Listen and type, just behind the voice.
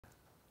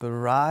The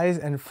rise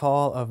and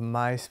fall of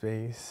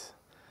MySpace.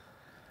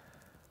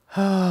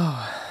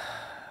 Oh,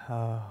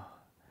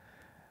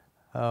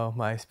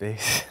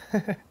 MySpace.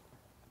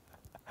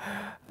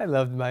 I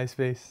loved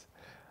MySpace.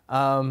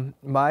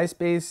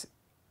 MySpace,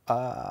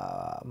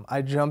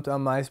 I jumped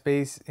on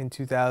MySpace in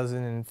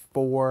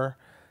 2004,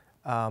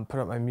 put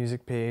up my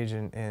music page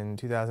in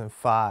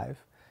 2005,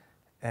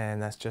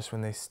 and that's just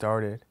when they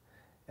started.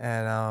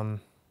 And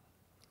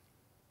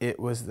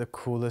it was the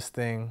coolest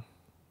thing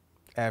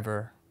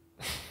ever.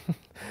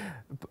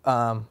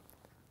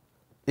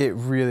 It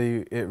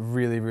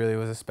really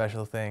was a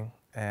special thing,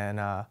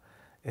 and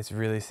it's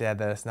really sad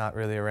that it's not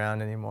really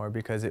around anymore,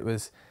 because it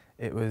was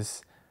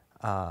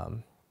a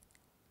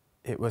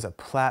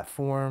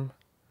platform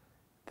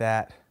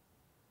that,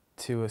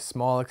 to a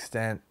small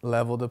extent,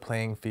 leveled the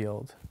playing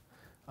field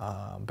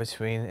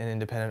between an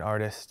independent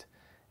artist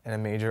and a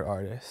major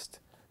artist,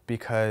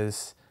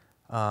 because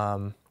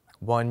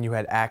one, you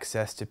had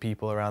access to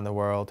people around the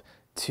world.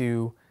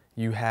 Two,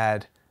 you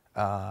had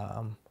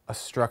a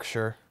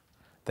structure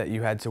that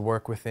you had to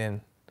work within,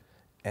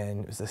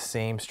 and it was the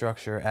same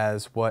structure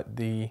as what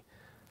the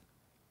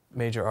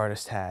major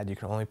artist had. You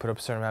could only put up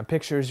a certain amount of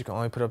pictures, you could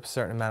only put up a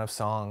certain amount of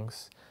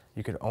songs,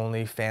 you could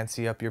only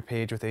fancy up your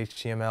page with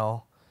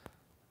HTML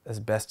as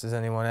best as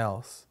anyone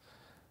else.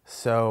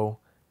 So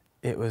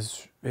it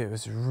was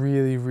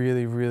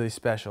really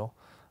special.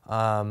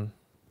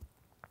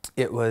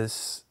 It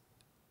was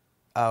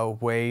a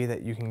way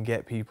that you can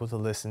get people to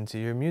listen to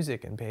your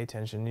music and pay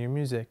attention to your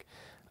music.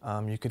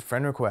 You could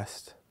friend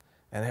request,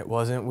 and it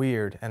wasn't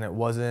weird, and it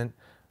wasn't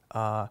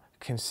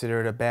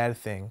considered a bad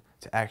thing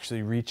to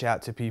actually reach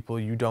out to people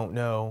you don't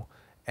know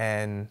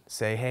and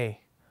say,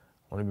 hey,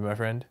 want to be my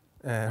friend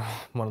and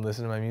want to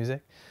listen to my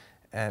music?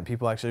 And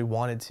people actually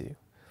wanted to.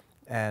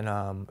 And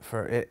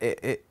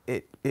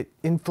it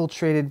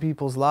infiltrated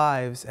people's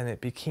lives, and it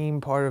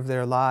became part of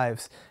their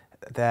lives,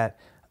 that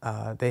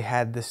they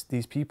had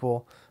these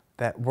people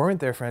that weren't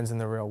their friends in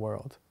the real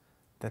world,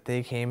 that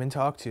they came and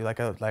talked to like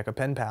a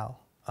pen pal.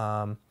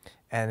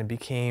 And it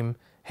became,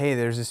 hey,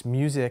 there's this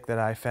music that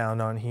I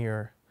found on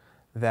here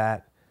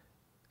that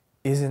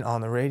isn't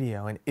on the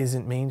radio and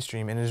isn't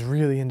mainstream and is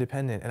really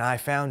independent, and I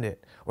found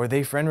it, or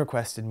they friend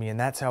requested me and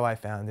that's how I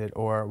found it,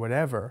 or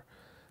whatever.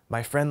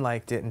 My friend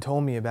liked it and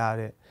told me about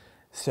it,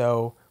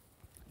 so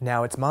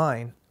now it's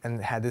mine.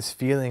 And had this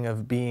feeling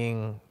of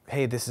being,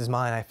 hey, this is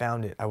mine, I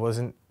found it. I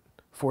wasn't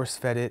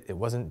force-fed it, it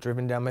wasn't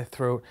driven down my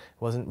throat,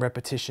 it wasn't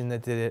repetition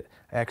that did it.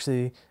 I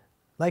actually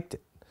liked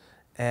it.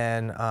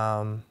 And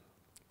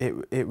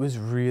it was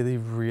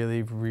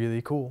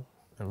really cool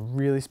and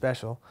really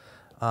special.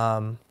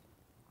 I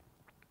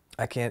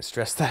can't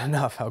stress that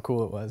enough, how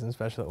cool it was and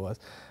special it was.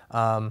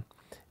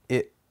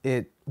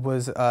 It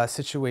was a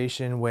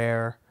situation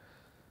where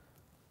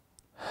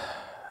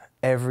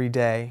every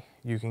day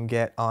you can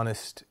get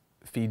honest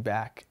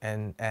feedback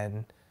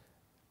and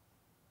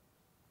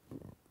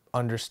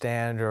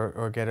understand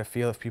or get a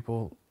feel if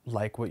people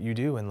like what you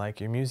do and like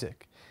your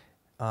music.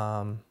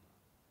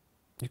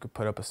 You could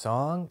put up a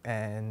song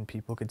and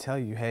people could tell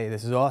you, hey,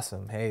 this is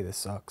awesome, hey, this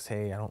sucks,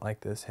 hey, I don't like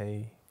this,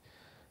 hey,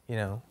 you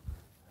know,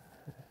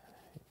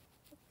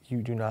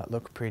 you do not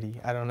look pretty,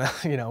 I don't know,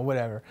 you know,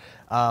 whatever.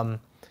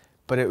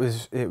 But it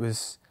was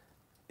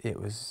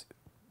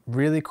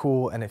really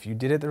cool, and if you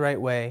did it the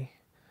right way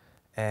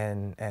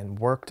and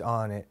worked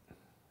on it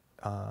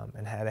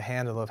and had a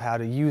handle of how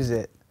to use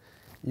it,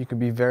 you could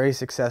be very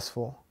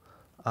successful.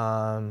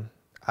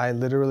 I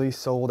literally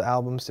sold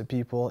albums to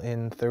people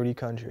in 30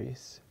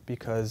 countries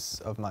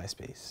because of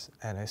MySpace,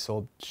 and I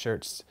sold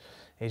shirts,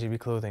 AJB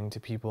clothing, to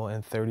people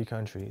in 30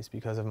 countries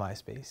because of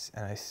MySpace,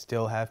 and I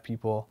still have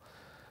people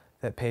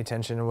that pay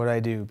attention to what I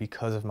do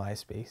because of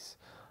MySpace.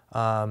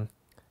 And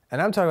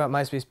I'm talking about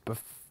MySpace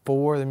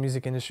before the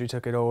music industry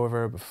took it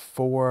over,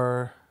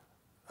 before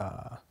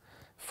it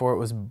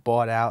was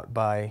bought out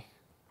by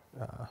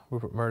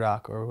Rupert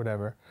Murdoch or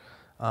whatever.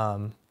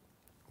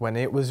 When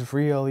it was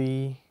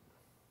really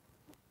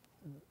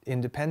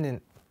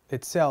independent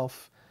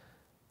itself,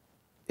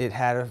 it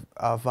had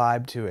a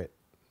vibe to it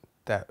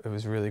that it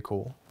was really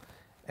cool.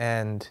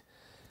 And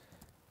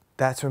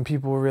that's when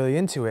people were really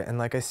into it. And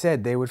like I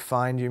said, they would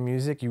find your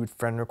music, you would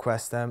friend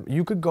request them,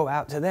 you could go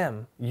out to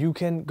them. You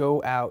can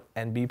go out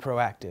and be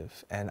proactive.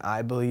 And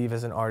I believe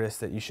as an artist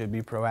that you should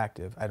be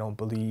proactive. I don't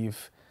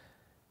believe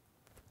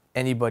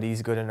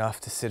anybody's good enough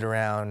to sit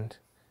around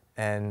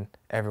and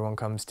everyone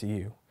comes to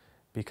you,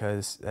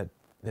 because that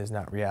is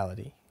not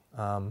reality.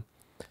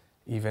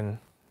 Even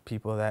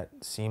people that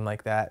seem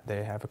like that,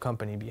 they have a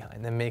company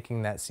behind them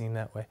making that seem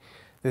that way.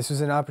 This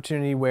was an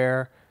opportunity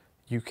where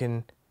you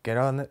can get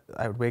on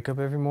I would wake up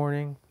every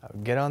morning, I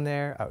would get on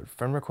there, I would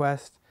friend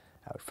request,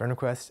 I would friend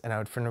request, and I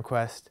would friend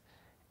request,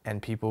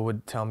 and people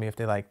would tell me if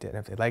they liked it. And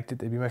if they liked it,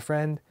 they'd be my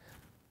friend.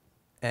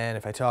 And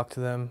if I talked to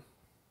them,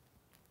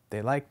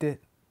 they liked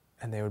it,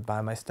 and they would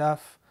buy my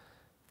stuff.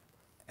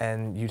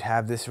 And you'd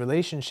have this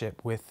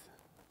relationship with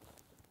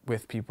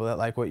people that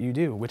like what you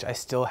do, which I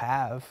still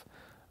have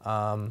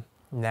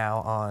now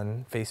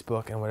on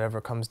Facebook and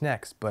whatever comes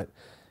next. But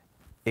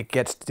it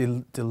gets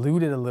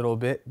diluted a little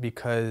bit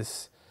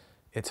because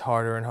it's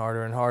harder and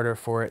harder and harder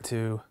for it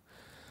to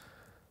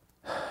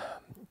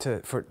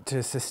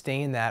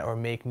sustain that or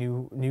make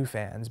new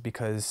fans,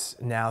 because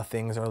now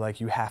things are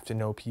like you have to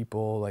know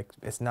people. Like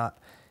it's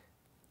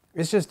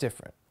just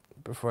different.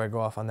 Before I go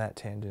off on that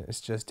tangent,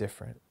 it's just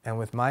different. And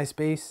with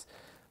MySpace,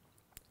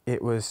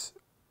 it was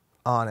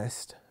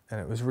honest and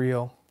it was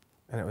real,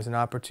 and it was an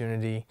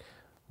opportunity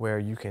where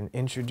you can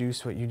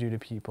introduce what you do to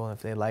people, and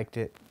if they liked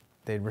it,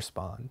 they'd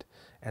respond.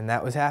 And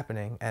that was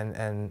happening.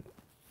 And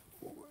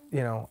you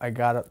know, I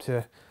got up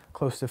to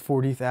close to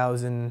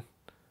 40,000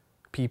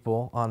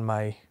 people on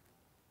my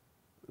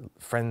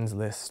friends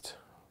list,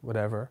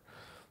 whatever.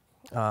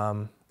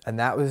 And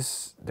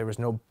there was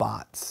no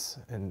bots,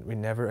 and I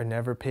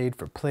never paid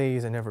for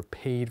plays. I never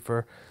paid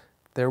for,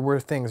 there were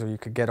things where you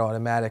could get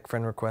automatic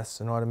friend requests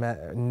and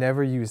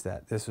never used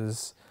that. This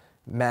was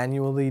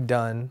manually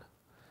done,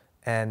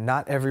 and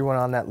not everyone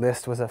on that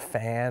list was a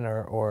fan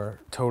or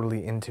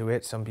totally into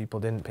it. Some people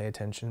didn't pay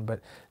attention,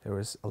 but there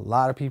was a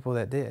lot of people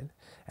that did,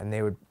 and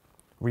they would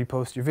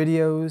repost your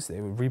videos,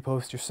 they would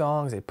repost your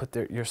songs, they'd put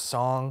your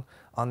song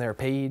on their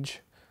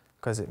page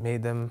because it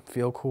made them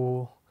feel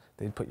cool.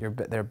 They'd put your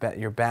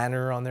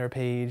banner on their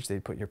page,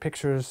 they'd put your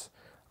pictures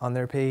on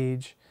their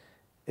page.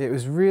 It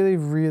was really,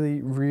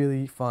 really,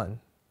 really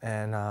fun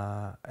and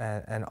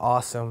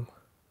awesome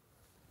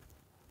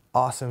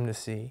to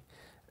see.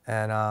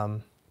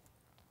 And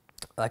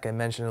like I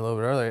mentioned a little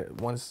bit earlier,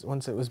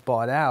 once it was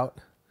bought out,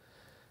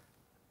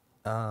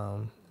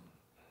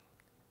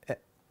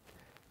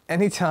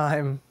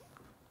 anytime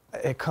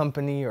a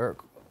company or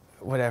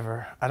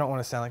whatever, I don't want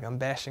to sound like I'm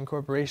bashing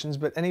corporations,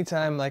 but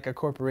anytime like a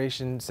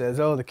corporation says,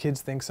 oh, the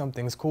kids think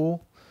something's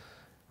cool,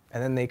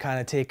 and then they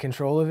kind of take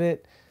control of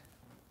it,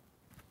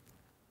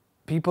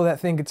 people that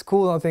think it's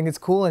cool don't think it's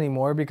cool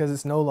anymore because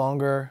it's no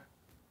longer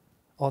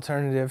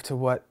alternative to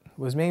what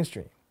was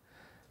mainstream.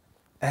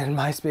 And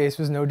MySpace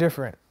was no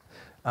different.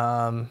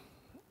 Once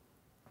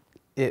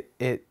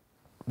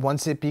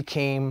it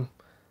became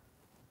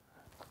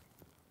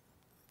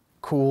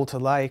cool to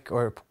like,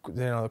 or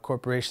the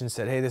corporation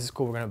said, hey, this is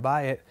cool, we're gonna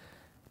buy it,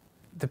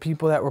 the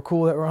people that were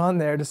cool that were on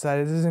there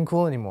decided this isn't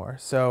cool anymore.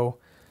 So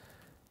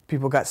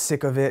people got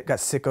sick of it, got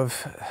sick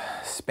of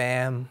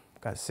spam,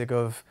 got sick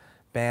of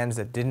bands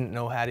that didn't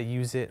know how to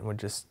use it and would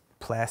just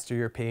plaster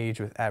your page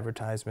with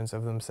advertisements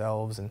of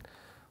themselves, and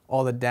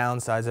all the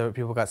downsides of it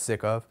people got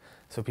sick of.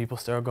 So people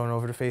started going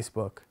over to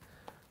Facebook.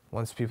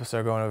 Once people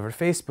started going over to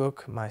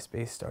Facebook,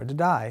 MySpace started to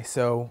die.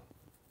 So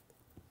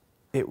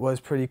it was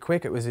pretty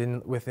quick. It was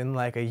within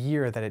like a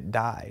year that it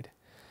died.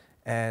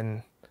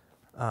 And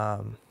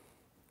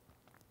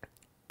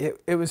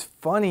it was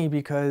funny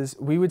because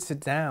we would sit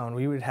down,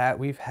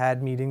 we've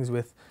had meetings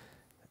with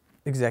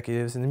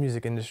executives in the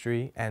music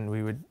industry, and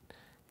we would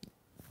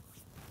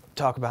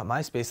talk about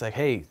MySpace, like,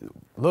 hey,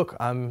 look,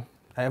 I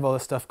have all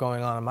this stuff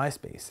going on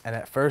MySpace. And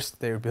at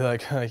first they would be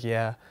like,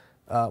 yeah,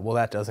 well,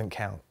 that doesn't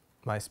count.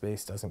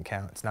 MySpace doesn't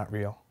count, it's not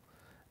real.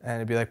 And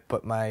it'd be like,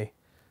 but my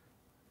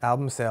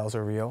album sales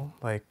are real.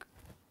 Like,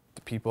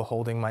 the people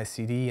holding my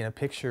CD in a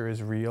picture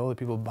is real. The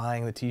people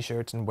buying the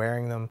t-shirts and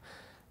wearing them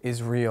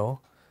is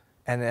real.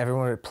 And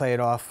everyone would play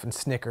it off and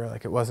snicker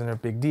like it wasn't a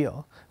big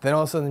deal. Then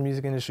all of a sudden the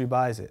music industry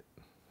buys it,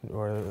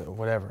 or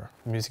whatever.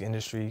 The music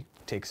industry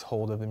takes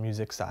hold of the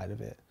music side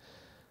of it.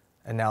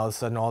 And now all of a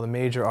sudden all the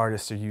major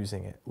artists are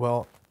using it.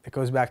 Well, it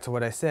goes back to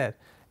what I said.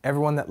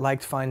 Everyone that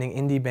liked finding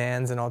indie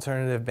bands and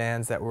alternative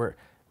bands that were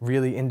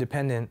really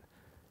independent,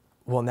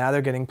 well, now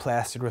they're getting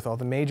plastered with all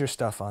the major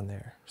stuff on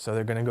there. So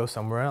they're gonna go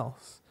somewhere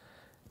else.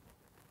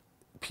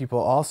 People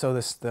also,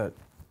 the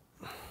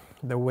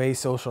way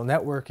social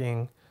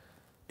networking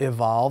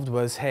evolved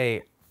was,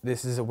 hey,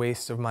 this is a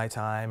waste of my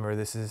time, or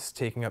this is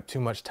taking up too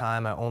much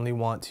time. I only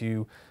want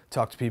to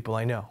talk to people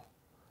I know.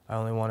 I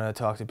only want to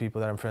talk to people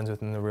that I'm friends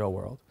with in the real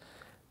world.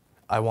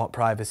 I want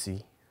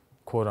privacy,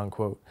 quote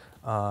unquote.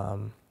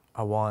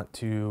 I want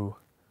to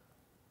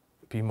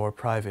be more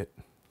private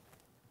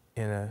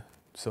in a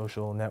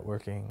social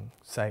networking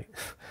site.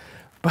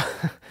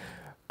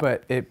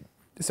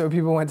 So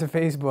people went to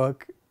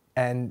Facebook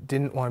and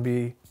didn't want to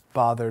be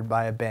bothered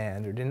by a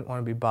band, or didn't want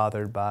to be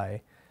bothered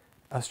by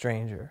a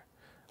stranger.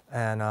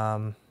 And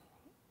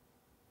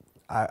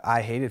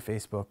I hated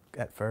Facebook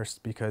at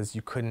first because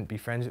you couldn't be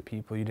friends with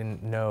people you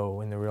didn't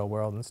know in the real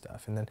world and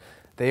stuff. And then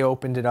they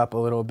opened it up a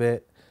little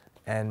bit,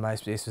 and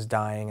MySpace was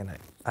dying, and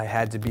I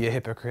had to be a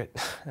hypocrite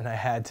and I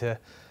had to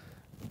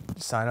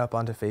sign up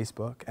onto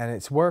Facebook. And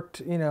it's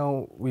worked, you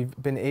know, we've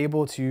been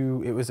able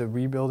to, it was a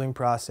rebuilding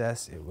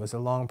process. It was a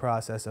long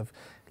process of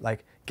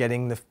like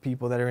getting the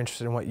people that are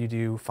interested in what you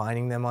do,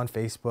 finding them on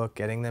Facebook,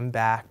 getting them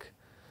back,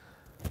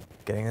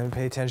 getting them to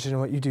pay attention to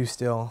what you do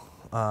still.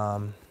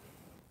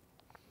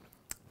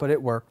 But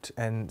it worked,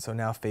 and so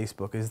now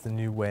Facebook is the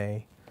new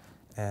way,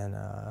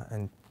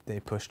 and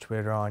they push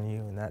Twitter on you,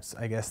 and that's,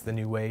 I guess, the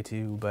new way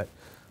too. But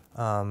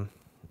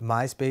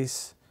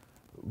MySpace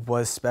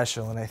was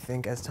special, and I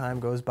think as time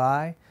goes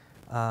by,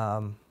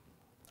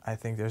 I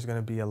think there's going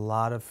to be a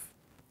lot of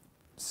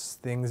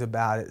things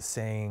about it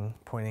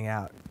pointing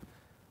out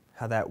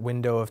how that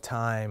window of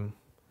time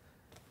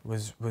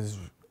was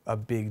a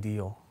big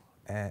deal.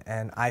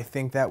 And I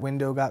think that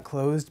window got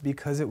closed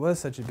because it was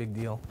such a big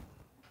deal.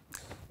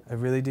 I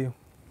really do.